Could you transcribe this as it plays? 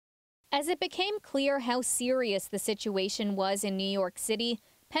As it became clear how serious the situation was in New York City,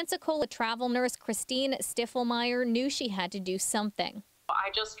 Pensacola travel nurse Christine Stiffelmeyer knew she had to do something. I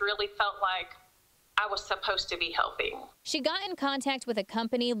just really felt like I was supposed to be helping. She got in contact with a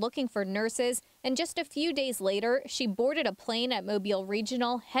company looking for nurses, and just a few days later, she boarded a plane at Mobile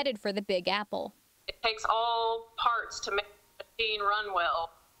Regional headed for the Big Apple. It takes all parts to make the machine run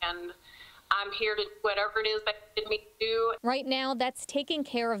well, and I'm here to do whatever it is that you need me to do. Right now, that's taking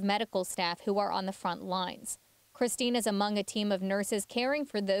care of medical staff who are on the front lines. Christine is among a team of nurses caring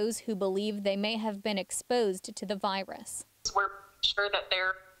for those who believe they may have been exposed to the virus. We're sure that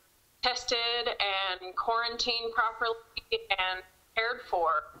they're tested and quarantined properly and cared for.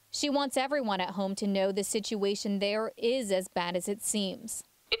 She wants everyone at home to know the situation there is as bad as it seems.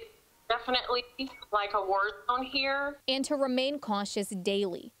 It's definitely like a war zone here. And to remain cautious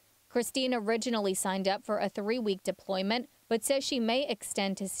daily. Christine originally signed up for a 3-week deployment, but says she may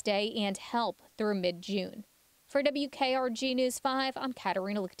extend to stay and help through mid-June. For WKRG News 5, I'm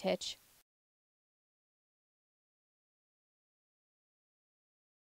Katerina Luktich.